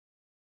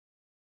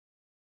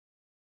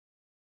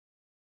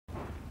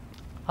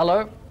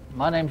Hello,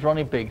 my name's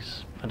Ronnie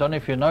Biggs. I don't know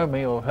if you know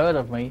me or heard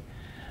of me,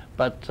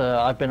 but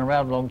I've been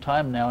around a long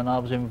time now, and I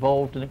was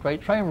involved in a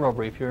great train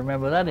robbery, if you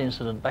remember that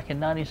incident, back in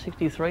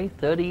 1963,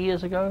 30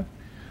 years ago.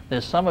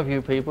 There's some of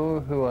you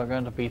people who are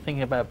going to be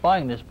thinking about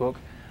buying this book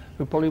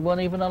who probably weren't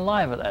even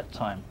alive at that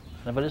time.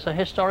 But it's a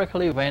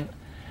historical event,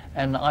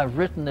 and I've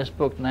written this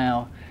book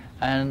now,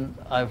 and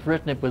I've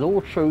written it with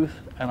all truth,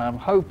 and I'm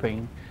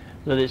hoping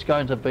that it's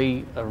going to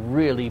be a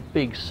really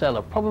big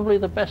seller, probably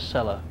the best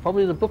seller,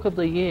 probably the book of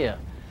the year.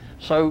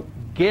 So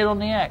get on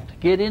the act,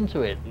 get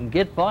into it, and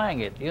get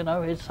buying it. You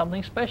know, it's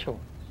something special.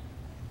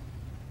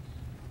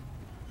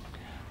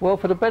 Well,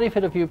 for the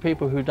benefit of you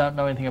people who don't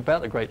know anything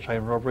about the Great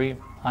Train Robbery,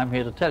 I'm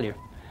here to tell you.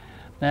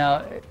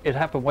 Now, it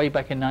happened way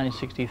back in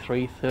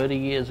 1963, 30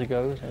 years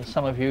ago. There's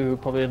some of you who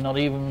probably are not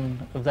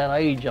even of that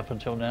age up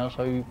until now,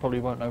 so you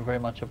probably won't know very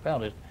much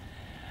about it.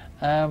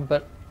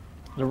 But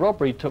the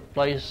robbery took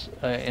place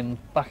in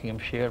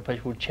Buckinghamshire, a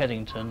place called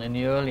Cheddington, in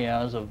the early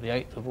hours of the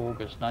 8th of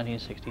August,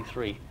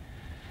 1963.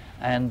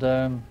 And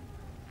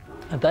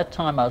at that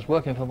time I was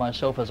working for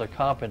myself as a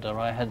carpenter.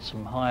 I had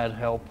some hired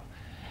help,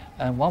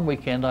 and one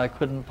weekend I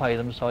couldn't pay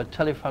them, so I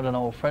telephoned an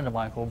old friend of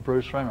mine called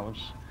Bruce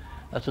Reynolds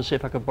to see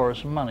if I could borrow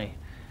some money.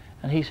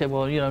 And he said,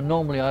 well, you know,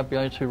 normally I'd be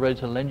able to ready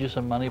to lend you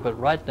some money, but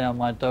right now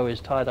my dough is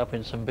tied up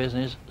in some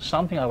business,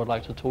 something I would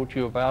like to talk to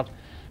you about. Do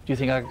you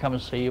think I could come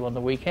and see you on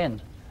the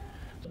weekend?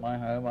 At my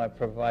home I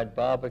provide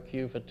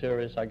barbecue for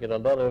tourists. I get a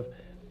lot of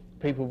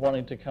people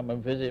wanting to come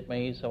and visit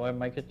me, so I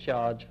make a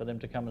charge for them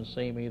to come and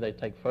see me. They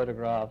take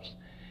photographs,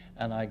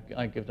 and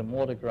I give them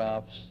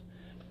autographs.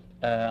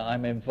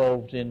 I'm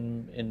involved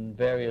in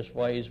various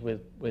ways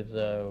with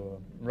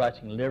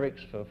writing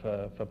lyrics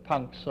for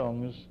punk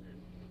songs,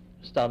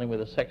 starting with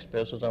the Sex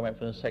Pistols. I went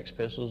from the Sex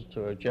Pistols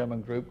to a German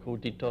group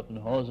called Die Toten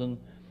Hosen,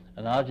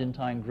 an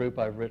Argentine group.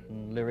 I've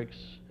written lyrics.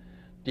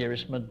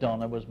 Dearest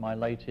Madonna was my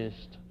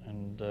latest,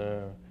 and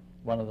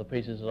one of the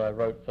pieces that I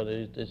wrote for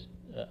this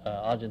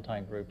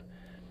Argentine group.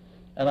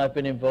 And I've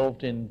been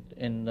involved in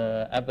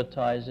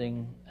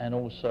advertising, and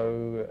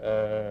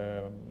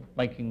also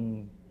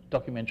making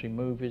documentary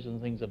movies and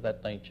things of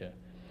that nature.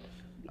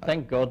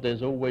 Thank God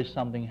there's always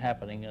something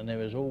happening, and there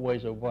is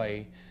always a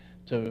way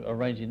to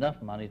arrange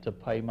enough money to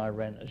pay my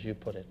rent, as you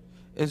put it.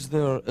 Is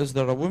there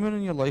a woman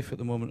in your life at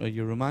the moment? Are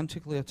you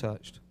romantically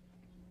attached?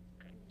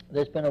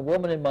 There's been a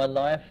woman in my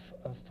life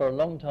for a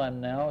long time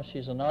now.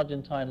 She's an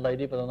Argentine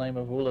lady by the name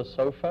of Ula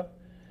Sofa.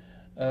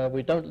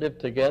 We don't live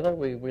together,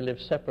 we live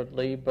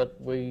separately, but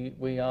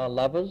we are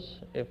lovers,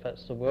 if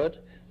that's the word.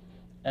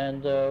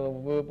 And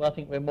I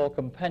think we're more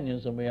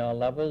companions than we are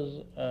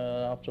lovers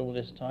after all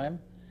this time.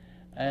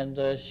 And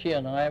she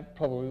and I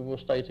probably will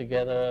stay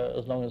together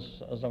as long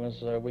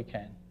as we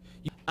can.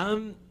 You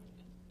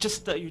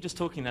were just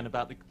talking then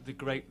about the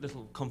great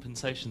little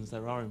compensations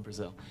there are in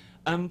Brazil.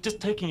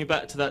 Just taking you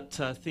back to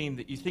that theme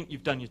that you think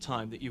you've done your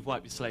time, that you've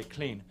wiped your slate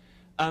clean.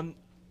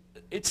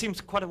 It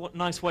seems quite a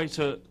nice way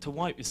to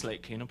wipe your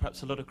slate clean, and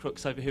perhaps a lot of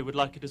crooks over here would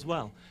like it as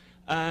well.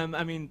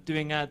 I mean,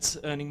 doing ads,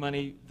 earning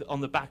money on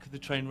the back of the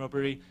train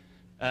robbery,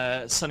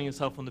 sunning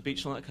yourself on the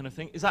beach and all that kind of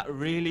thing. Is that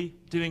really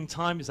doing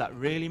time? Is that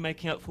really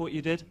making up for what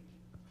you did?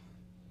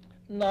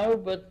 No,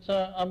 but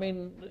I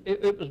mean,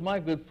 it was my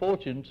good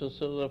fortune to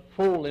sort of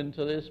fall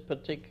into this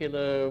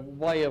particular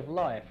way of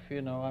life,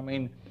 you know. I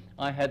mean,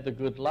 I had the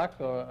good luck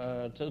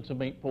to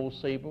meet Paul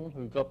Siebel,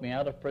 who got me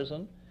out of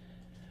prison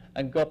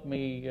and got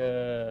me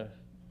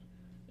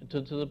to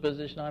the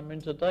position I'm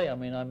in today. I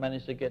mean, I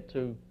managed to get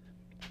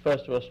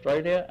first to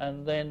Australia,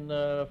 and then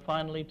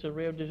finally to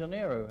Rio de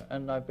Janeiro,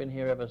 and I've been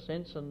here ever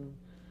since, and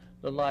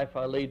the life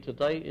I lead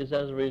today is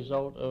as a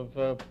result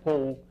of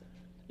Paul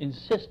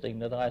insisting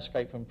that I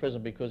escape from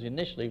prison, because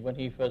initially when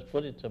he first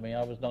put it to me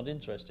I was not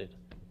interested.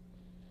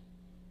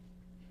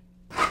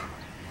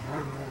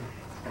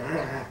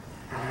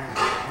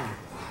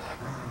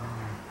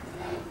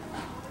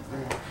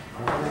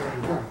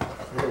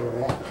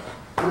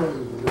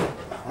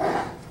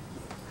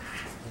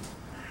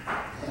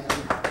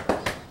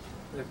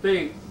 The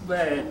big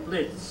bad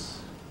blitz.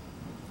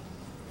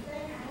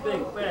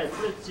 Big bad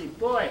blitzy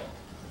boy.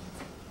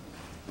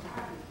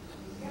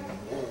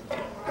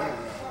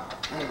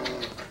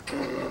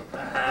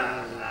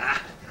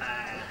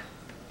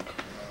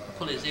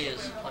 Pull his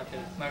ears like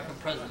an American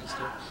president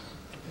still.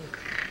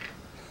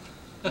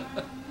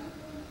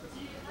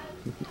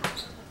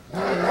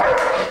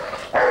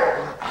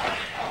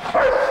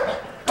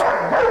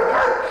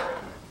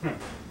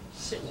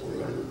 Sit.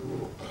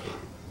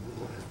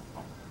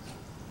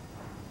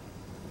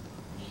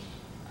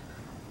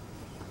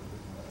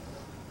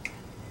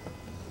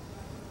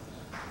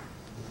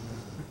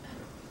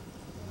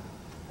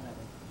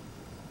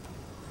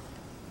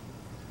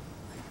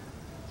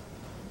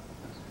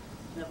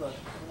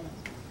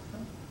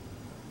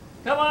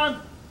 Come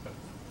on!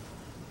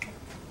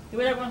 Give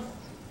me that one.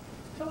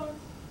 Come on.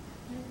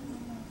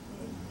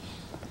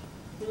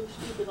 You look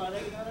stupid like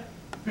that, you know that?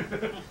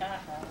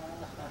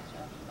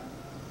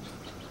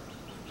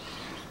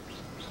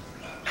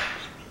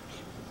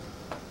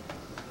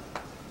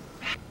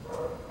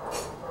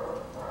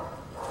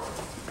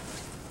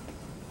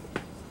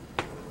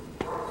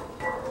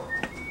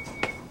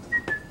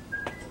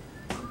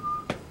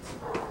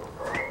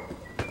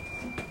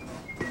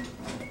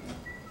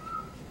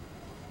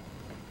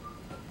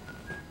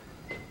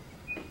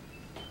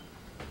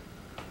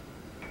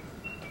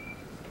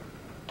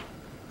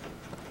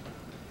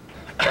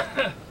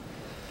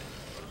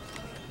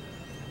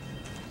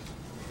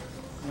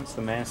 That's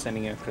the mayor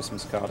sending you a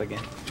Christmas card again.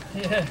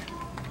 Yeah.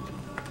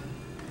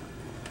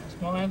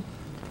 That's mine.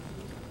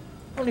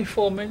 Only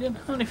 4 million,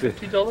 only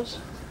 $50.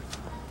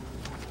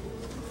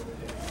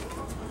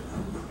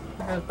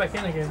 Goes back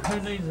in again.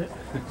 Who needs it?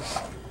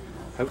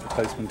 Hope the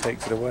postman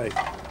takes it away.